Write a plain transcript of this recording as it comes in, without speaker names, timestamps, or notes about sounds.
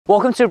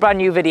Welcome to a brand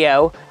new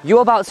video.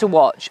 You're about to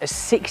watch a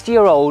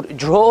 60-year-old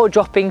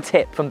draw-dropping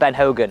tip from Ben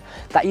Hogan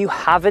that you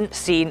haven't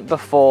seen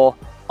before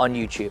on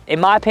YouTube. In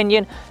my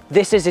opinion,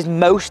 this is his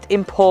most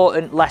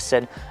important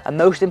lesson and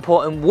most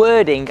important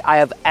wording I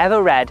have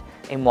ever read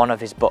in one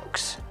of his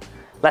books.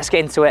 Let's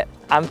get into it.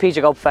 I'm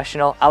PGA Golf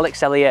professional,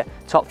 Alex Elliott,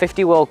 top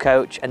 50 world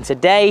coach, and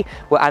today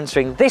we're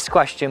answering this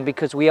question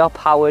because we are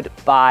powered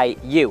by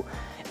you.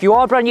 If you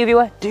are a brand new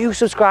viewer, do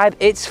subscribe,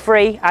 it's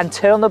free, and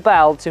turn on the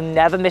bell to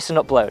never miss an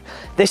upload.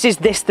 This is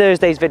this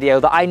Thursday's video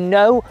that I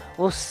know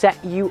will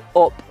set you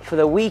up for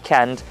the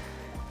weekend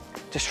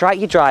to strike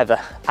your driver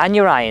and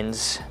your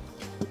irons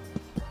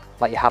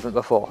like you haven't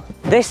before.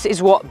 This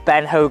is what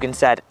Ben Hogan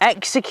said: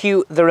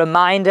 execute the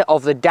reminder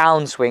of the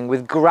downswing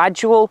with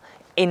gradual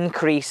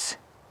increase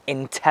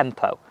in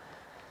tempo.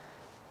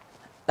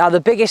 Now, the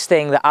biggest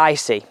thing that I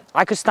see,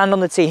 I could stand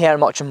on the tee here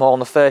and watch them all on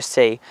the first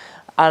tee,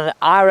 and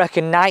I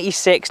reckon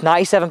 96,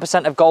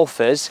 97% of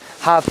golfers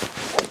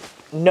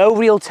have no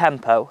real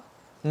tempo,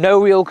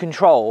 no real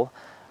control,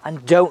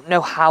 and don't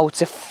know how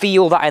to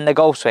feel that in the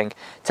golf swing.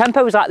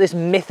 Tempo is like this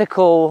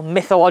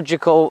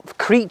mythological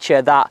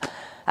creature that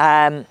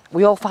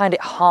we all find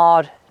it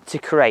hard to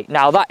create.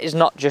 Now, that is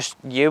not just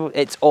you,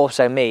 it's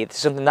also me. It's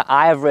something that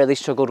I have really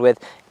struggled with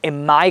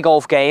in my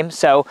golf game,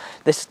 so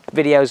this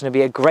video is going to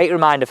be a great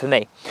reminder for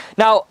me.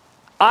 Now,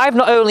 I've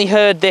not only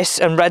heard this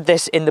and read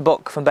this in the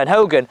book from Ben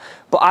Hogan,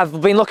 but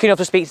I've been lucky enough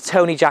to speak to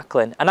Tony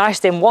Jacklin, and I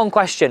asked him one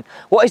question: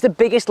 what is the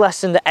biggest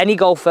lesson that any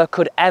golfer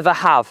could ever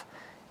have?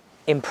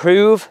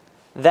 Improve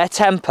their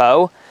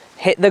tempo,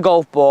 hit the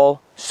golf ball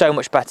so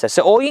much better.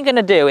 So all you're going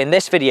to do in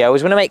this video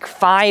is we're going to make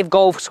 5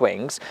 golf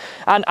swings,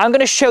 and I'm going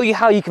to show you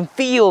how you can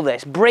feel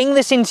this, bring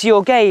this into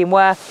your game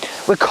where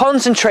we're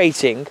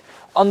concentrating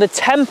on the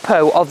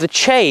tempo of the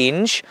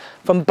change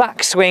from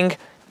backswing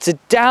to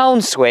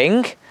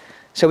downswing,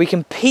 so we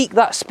can peak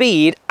that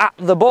speed at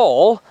the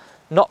ball,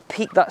 not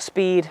peak that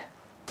speed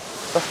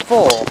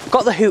before.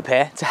 Got the hoop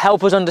here to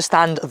help us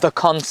understand the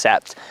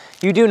concept.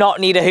 You do not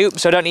need a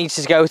hoop, so don't need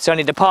to go to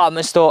any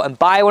department store and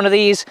buy one of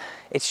these.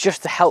 It's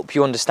just to help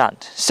you understand.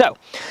 So,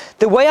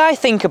 the way I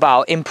think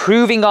about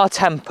improving our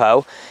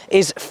tempo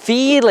is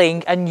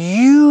feeling and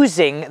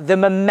using the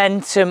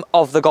momentum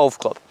of the golf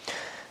club.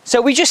 So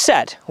we just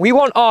said we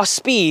want our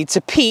speed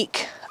to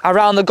peak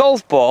around the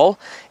golf ball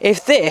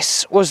if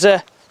this was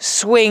a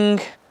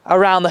swing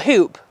around the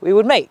hoop we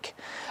would make.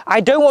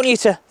 I don't want you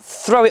to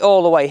throw it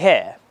all the way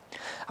here.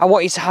 I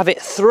want you to have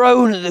it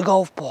thrown at the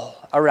golf ball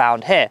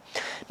around here.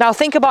 Now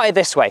think about it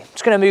this way. I'm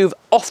just going to move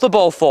off the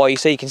ball for you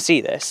so you can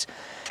see this.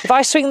 If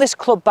I swing this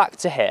club back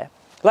to here,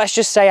 let's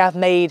just say I've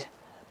made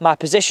my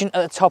position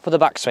at the top of the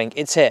backswing,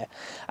 it's here,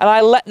 and I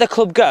let the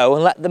club go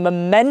and let the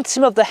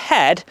momentum of the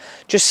head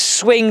just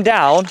swing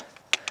down,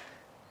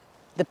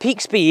 the peak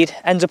speed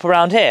ends up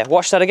around here.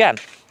 Watch that again.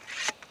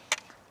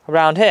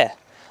 Around here.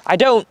 I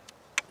don't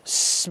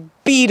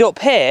speed up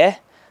here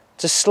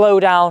to slow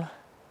down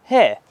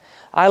here.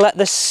 I let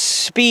the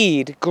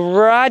speed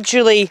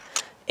gradually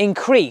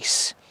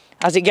increase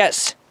as it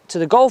gets to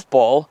the golf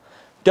ball.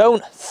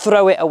 Don't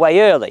throw it away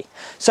early.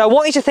 So I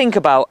want you to think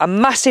about a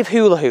massive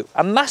hula hoop,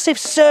 a massive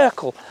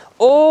circle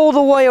all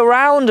the way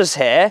around us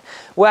here,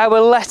 where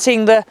we're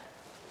letting the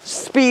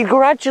speed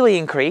gradually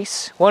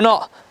increase. We're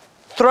not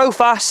throw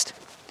fast,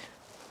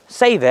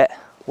 save it.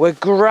 We're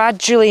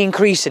gradually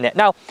increasing it.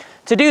 Now,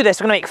 to do this,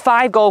 we're going to make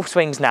 5 golf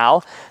swings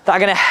now that are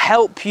going to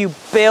help you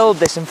build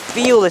this and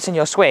feel this in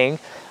your swing.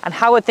 And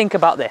how I think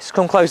about this,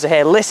 come closer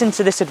here, listen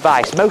to this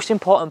advice, most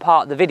important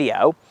part of the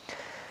video.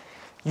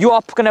 You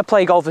are going to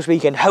play golf this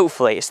weekend,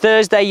 hopefully. It's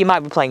Thursday, you might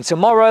be playing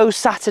tomorrow,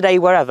 Saturday,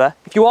 wherever.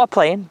 If you are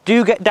playing,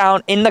 do get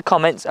down in the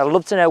comments. I'd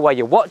love to know where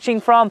you're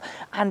watching from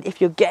and if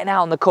you're getting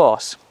out on the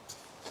course.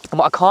 And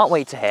what I can't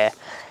wait to hear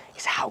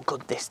is how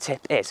good this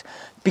tip is,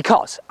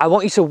 because I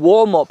want you to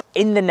warm up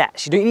in the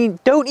nets. You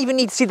don't even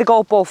need to see the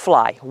golf ball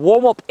fly.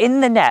 Warm up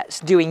in the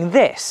nets doing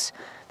this.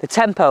 The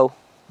tempo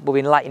will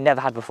be like you never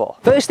had before.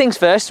 First things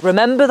first,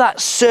 remember that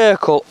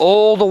circle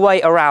all the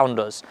way around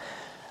us.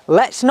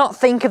 Let's not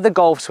think of the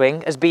golf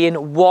swing as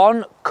being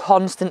one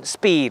constant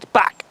speed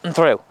back and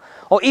through,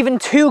 or even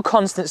 2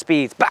 constant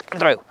speeds back and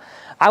through.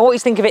 I want you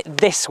to think of it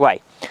this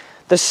way.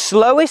 The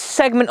slowest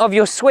segment of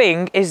your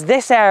swing is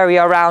this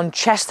area around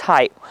chest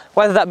height,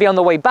 whether that be on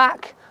the way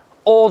back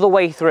or the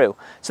way through.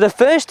 So the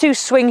first 2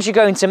 swings you're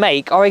going to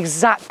make are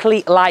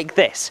exactly like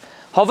this.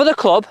 Hover the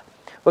club,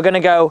 we're going to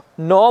go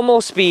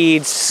normal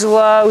speed,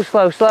 slow,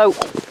 slow, slow,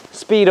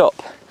 speed up.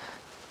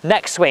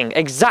 Next swing,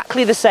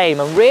 exactly the same.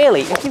 And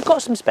really, if you've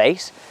got some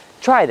space,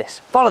 try this,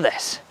 follow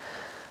this.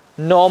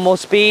 Normal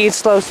speed,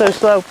 slow, slow,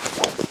 slow,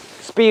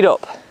 speed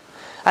up.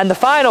 And the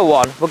final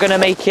one, we're going to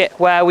make it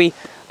where we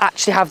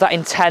actually have that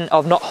intent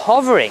of not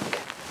hovering.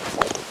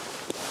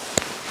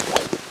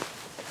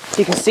 So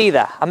you can see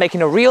there, I'm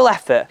making a real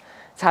effort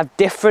to have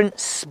different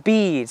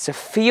speeds, to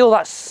feel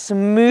that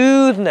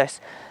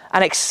smoothness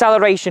and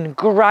acceleration,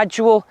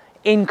 gradual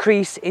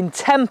increase in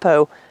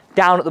tempo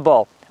down at the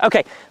ball.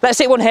 Okay, let's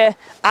hit one here,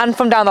 and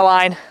from down the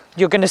line,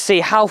 you're going to see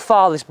how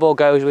far this ball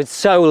goes with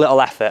so little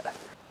effort.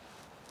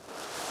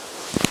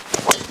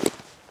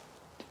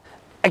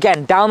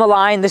 again, down the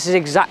line, this is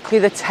exactly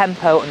the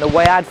tempo and the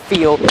way I'd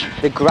feel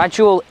the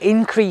gradual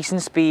increase in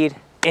speed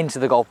into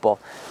the golf ball.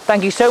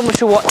 Thank you so much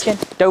for watching.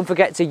 Don't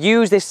forget to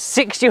use this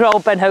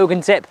 60-year-old Ben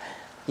Hogan tip.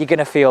 You're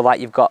gonna feel like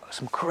you've got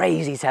some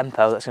crazy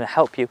tempo that's gonna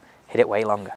help you hit it way longer.